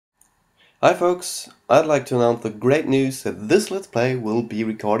Hi folks, I'd like to announce the great news that this Let's Play will be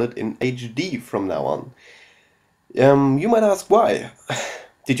recorded in HD from now on. You might ask why.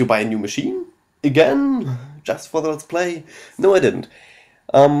 Did you buy a new machine? Again? Just for the Let's Play? No, I didn't.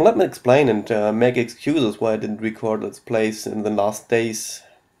 Let me explain and make excuses why I didn't record Let's Plays in the last days,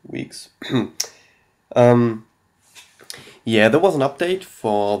 weeks. Yeah, there was an update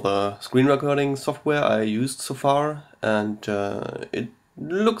for the screen recording software I used so far, and it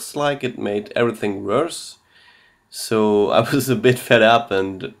looks like it made everything worse. So I was a bit fed up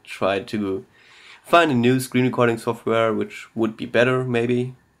and tried to find a new screen recording software which would be better,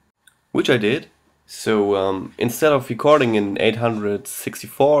 maybe. Which I did. So instead of recording in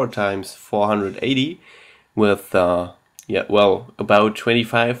 864 times 480 with about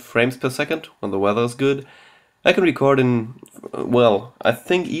 25 frames per second when the weather is good, I can record in, I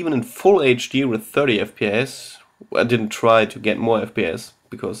think even in full HD with 30 FPS. I didn't try to get more FPS,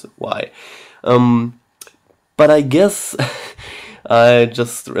 because why? But I guess I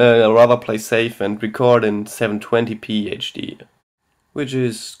just rather play safe and record in 720p HD, which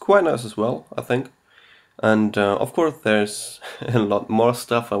is quite nice as well, I think. And of course there's a lot more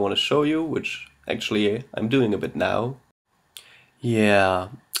stuff I want to show you, which actually I'm doing a bit now. Yeah,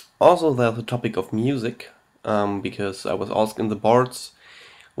 also there's the topic of music, because I was asked in the boards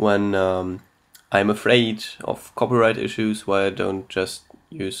when I'm afraid of copyright issues why I don't just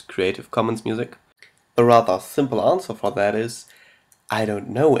use Creative Commons music. A rather simple answer for that is I don't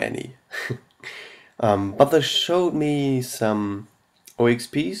know any. But they showed me some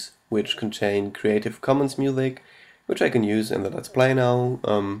OXPs which contain Creative Commons music, which I can use in the Let's Play now,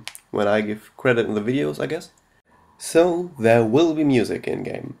 when I give credit in the videos, I guess. So there will be music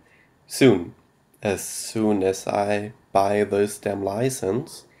in-game. Soon as I buy this damn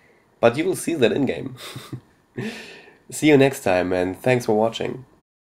license. But you will see that in-game. See you next time, and thanks for watching.